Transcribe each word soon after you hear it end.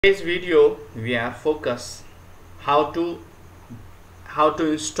Today's video we are focus how to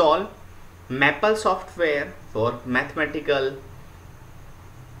install Maple software for mathematical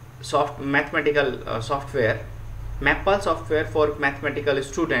software. Maple software for mathematical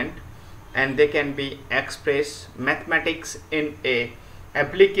student, and they can be express mathematics in a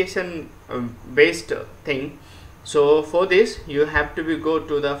application based thing. So for this you have to go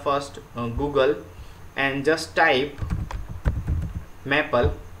to the first Google and just type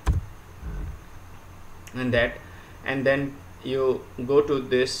Maple and then you go to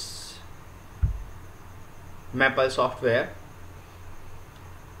this Maple software,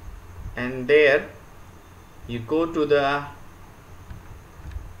 and there you go to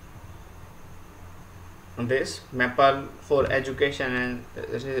this Maple for education and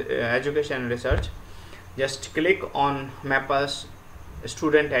research. Just click on Maple's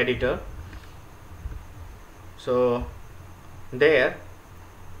student editor. So there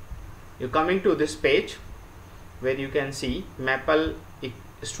you're coming to this page where you can see Maple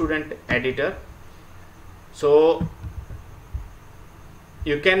student editor. So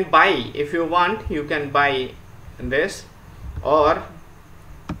you can buy, if you want you can buy this, or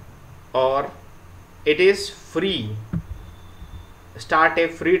it is free. Start a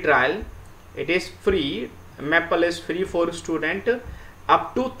free trial. It is free. Maple is free for student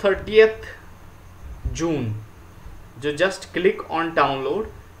up to 30th June. You just click on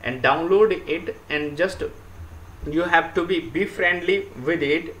download and download it, and just you have to be friendly with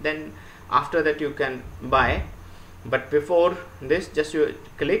it, then after that you can buy. But before this, just you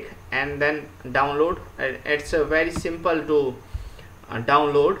click and then download. It's a very simple to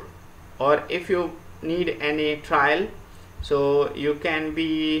download. Or if you need any trial, so you can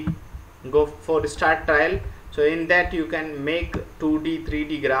go for the start trial. So in that you can make 2D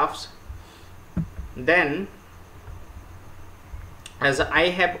 3D graphs. Then as I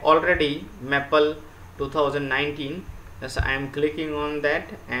have already Maple 2019, as I am clicking on that,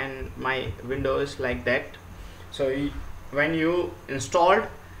 and my window is like that. So when you installed,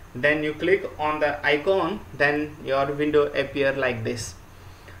 then you click on the icon, then your window appear like this.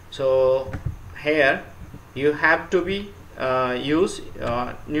 So here you have to use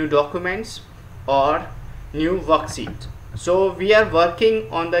new documents or new worksheet. So we are working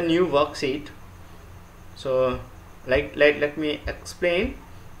on the new worksheet. So let me explain.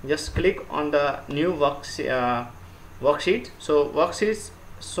 Just click on the new worksheet. So worksheets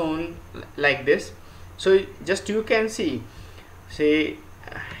shown like this. So just you can see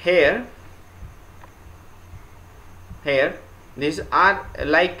here these are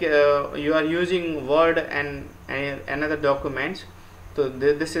like you are using Word and another documents. So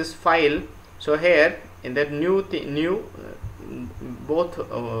this is file. So here in that both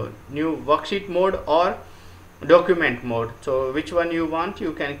new worksheet mode or document mode. So which one you want,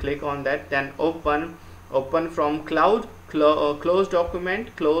 you can click on that. Then open from cloud, close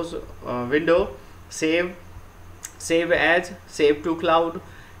document, close window, save as, save to cloud,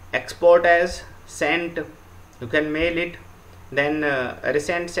 export as, send, you can mail it, then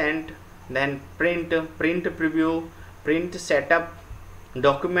resend send, then print preview, print setup,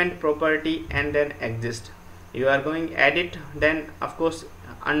 document property, and then exist. You are going edit, then of course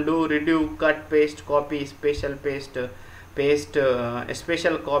undo, redo, cut, paste, copy, special paste,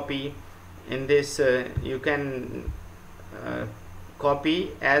 special copy. In this you can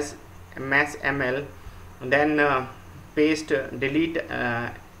copy as ML, then paste, delete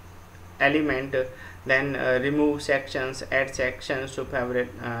element, then remove sections, add sections to favorite,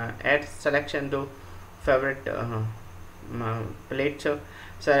 add selection to favorite plate.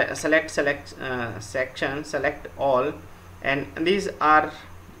 So select section, select all, and these are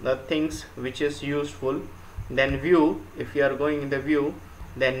the things which is useful. Then view, if you are going in the view,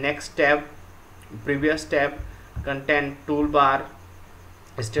 then next tab, previous tab, content, toolbar,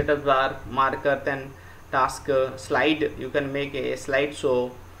 status bar, marker, then task, slide, you can make a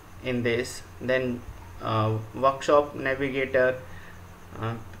slideshow in this. Then workshop, navigator,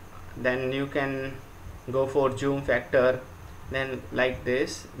 then you can go for zoom factor, then like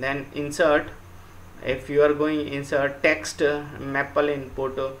this. Then insert, if you are going insert text, Maple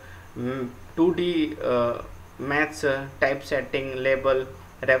input, 2D maths, typesetting, label,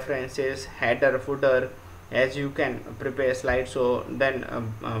 references, header, footer, as you can prepare slideshow. Then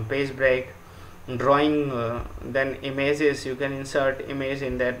page break, drawing, then images, you can insert image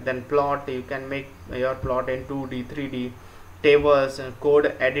in that. Then plot, you can make your plot in 2D 3D, tables,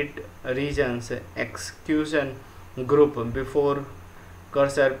 code edit regions, execution group, before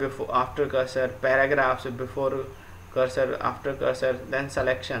cursor, before after cursor, paragraphs, before cursor, after cursor, then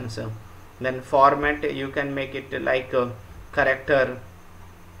selections. Then format, you can make it like a character,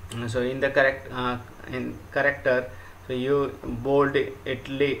 So in the correct in character, so you bold,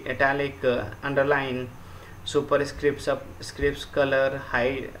 italic, underline, superscript, subscripts, color,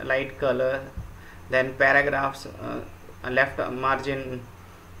 highlight color, then paragraphs, left margin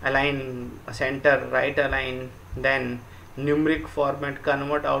align, center right align, then numeric format,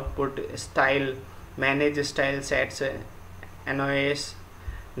 convert output, style, manage style sets, NOS,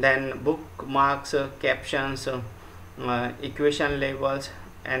 then bookmarks, captions, equation labels,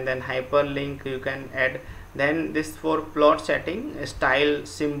 and then hyperlink you can add. Then this for plot setting, style,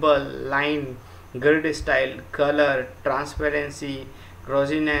 symbol, line, grid style, color, transparency,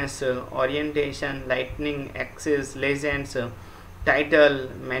 glossiness, orientation, lightning, axis, legends, title,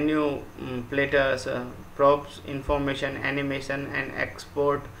 menu, platters, props, information, animation, and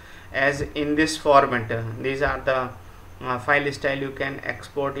export as in this format. These are the file style you can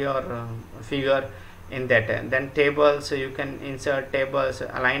export your figure in that. Then tables, you can insert tables,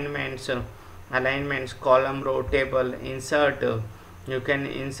 alignments, column, row, table, insert, you can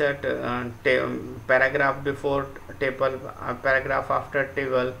insert paragraph before table, paragraph after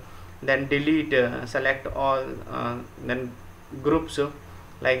table, then delete, select all, then groups,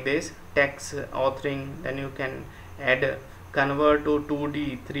 like this, text, authoring, then you can add, convert to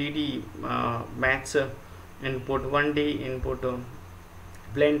 2D 3D maths input, 1D input,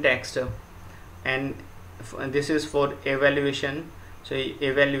 plain text, and this is for evaluation. So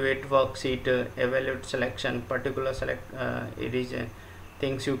evaluate worksheet, evaluate selection, particular select, it is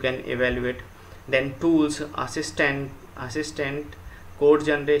things you can evaluate. Then tools, assistant, code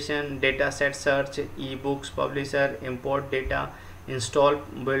generation, data set search, ebooks publisher, import data, install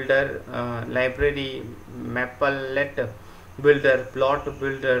builder, library, maplet builder, plot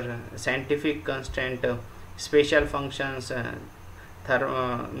builder, scientific constraint, special functions,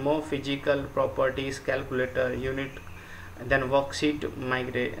 thermophysical properties, calculator, unit, then worksheet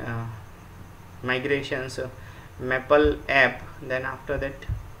migrations, Maple app. Then after that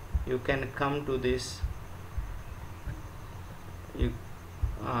you can come to this,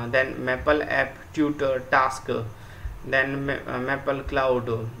 then Maple app tutor task, then Maple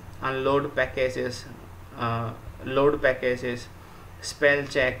cloud, unload packages, load packages, spell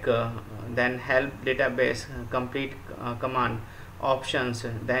check, then help database, complete command, options,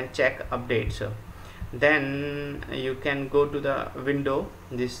 then check updates. Then you can go to the window,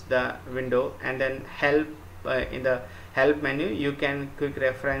 this the window, and then help, in the help menu you can quick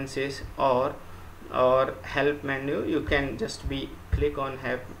references, or help menu you can just be click on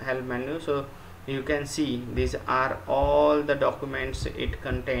help menu. So you can see these are all the documents it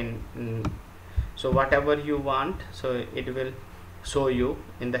contain. So whatever you want, so it will show you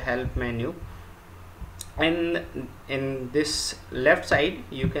in the help menu. And in this left side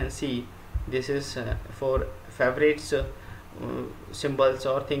you can see this is for favorites, symbols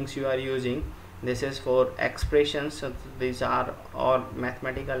or things you are using. This is for expressions, so these are all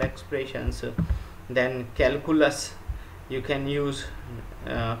mathematical expressions. Then calculus, you can use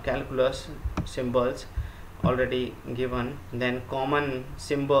calculus symbols already given. Then common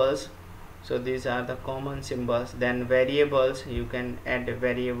symbols, so these are the common symbols. Then variables, you can add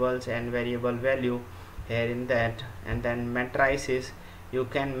variables and variable value here in that. And then matrices, you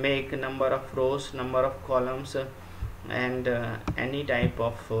can make number of rows, number of columns, and any type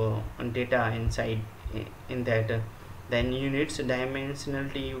of data inside in that. Then units,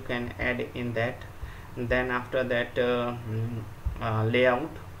 dimensionality you can add in that. And then after that layout,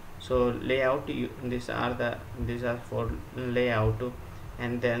 so layout, these are for layout.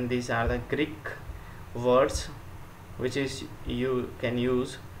 And then these are the Greek words which is you can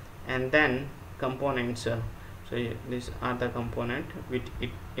use. And then components, so these are the component which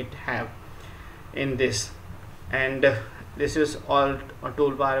it have in this. And this is all a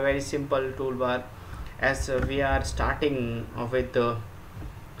toolbar, very simple toolbar. As we are starting with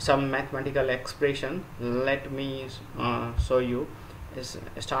some mathematical expression, let me show you.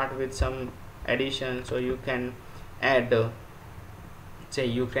 Start with some addition. So you can add, say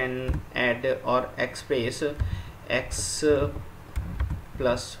you can add or express x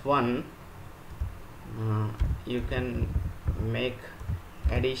plus 1, you can make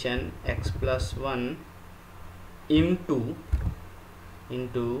addition x plus 1 into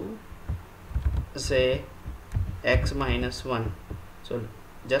say x minus 1. So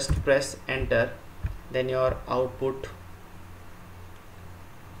just press enter, then your output,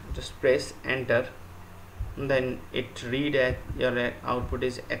 just press enter, and then it read at your output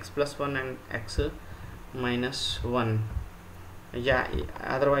is x plus 1 and x minus 1. Yeah,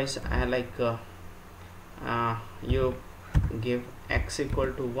 otherwise I like you give x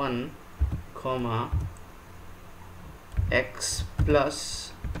equal to 1 comma x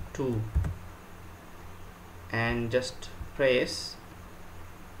plus 2 and just press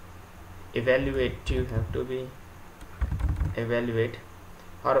evaluate. You have to be evaluate,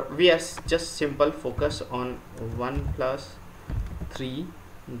 or we are just simple focus on 1 plus 3,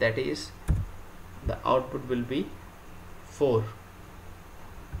 that is the output will be 4.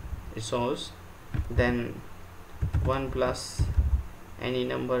 It shows. Then 1 plus any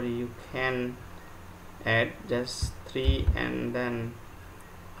number you can add, just 3, and then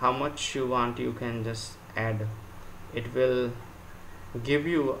how much you want you can just add. It will give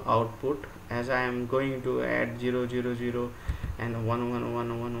you output, as I am going to add 0 0 0 and 1 1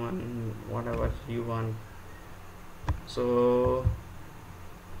 1 1 1, whatever you want. So,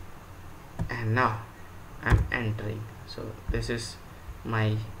 and now I'm entering. So this is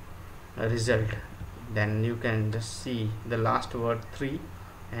my result. Then you can just see the last word 3,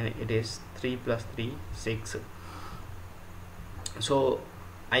 and it is 3 plus 3 6. So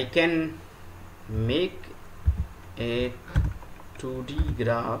I can make a 2D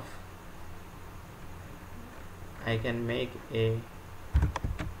graph. I can make a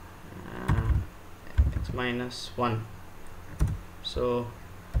x minus 1. So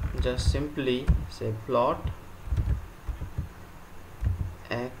just simply say plot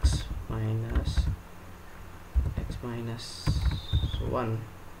x minus 1,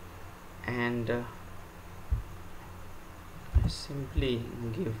 and simply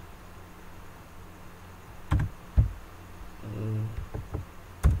give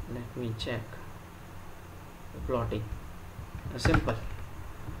let me check plotting. Simple.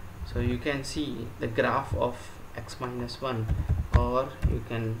 So you can see the graph of x minus 1, or you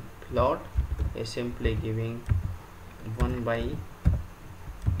can plot a simply giving 1 by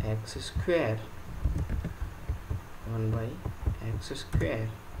x square, 1 by x square.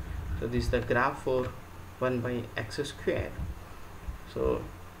 So this is the graph for 1 by x square. So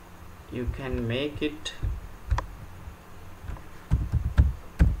you can make it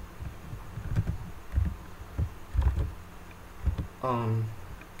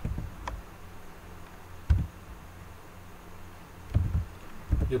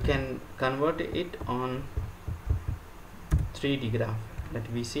you can convert it on 3D graph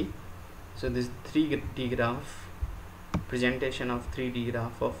that we see. So this 3D graph, presentation of 3D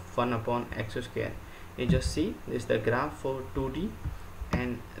graph of 1 upon x square. You just see this is the graph for 2D,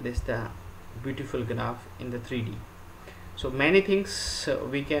 and this is the beautiful graph in the 3D. So many things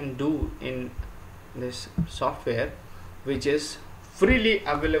we can do in this software, which is freely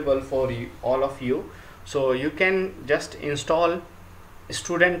available for you, all of you. So you can just install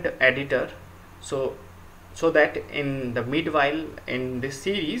Student Editor, so that in the meanwhile in this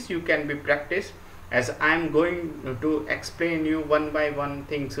series you can be practice, as I am going to explain you one by one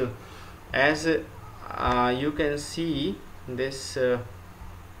things. As you can see this,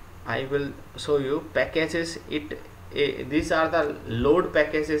 I will show you packages. These are the load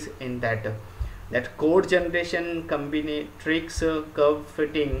packages in that code generation, combinatorics, curve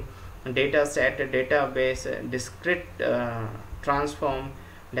fitting, data set, database, discrete transform,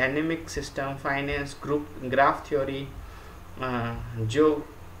 dynamic system, finance, graph theory,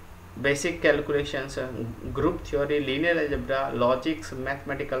 basic calculations, group theory, linear algebra, logics,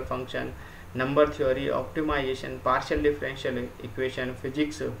 mathematical function, number theory, optimization, partial differential equation,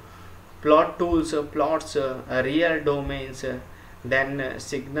 physics, plot tools, plots, real domains, then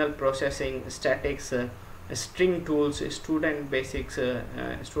signal processing, statics, string tools, student basics,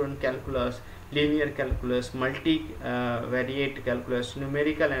 student calculus, linear calculus, multivariate calculus,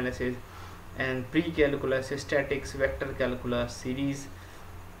 numerical analysis, and pre-calculus, statics, vector calculus, series,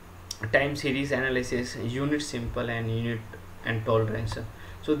 time series analysis, unit simple, and unit and tolerance.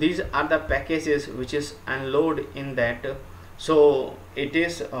 So these are the packages which is unload in that. So it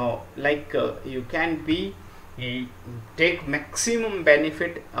is you can be take maximum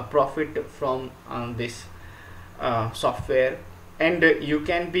benefit, profit from this software, and you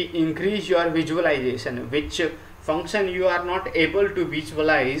can be increase your visualization, which function you are not able to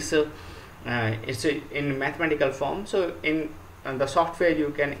visualize it's in mathematical form. So in the software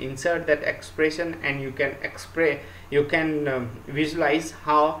you can insert that expression, and you can visualize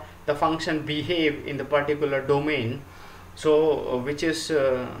how the function behave in the particular domain. So which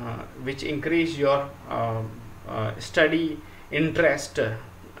increase your study interest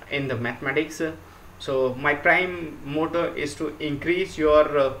in the mathematics. So my prime motto is to increase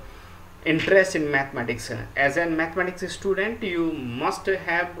your interest in mathematics. As a mathematics student, you must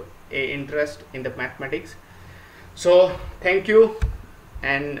have a interest in the mathematics. So thank you,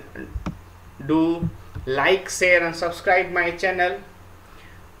 and do like, share, and subscribe my channel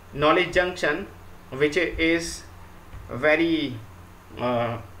Knowledge Junction, which is very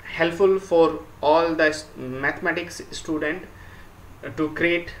helpful for all the mathematics student to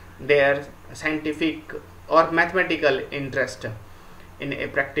create their scientific or mathematical interest in a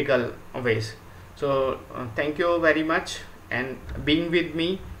practical ways. So thank you very much and being with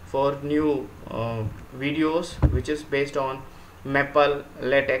me for new videos which is based on Maple,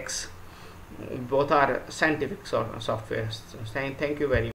 LaTeX. Both are scientific software. So thank you very much.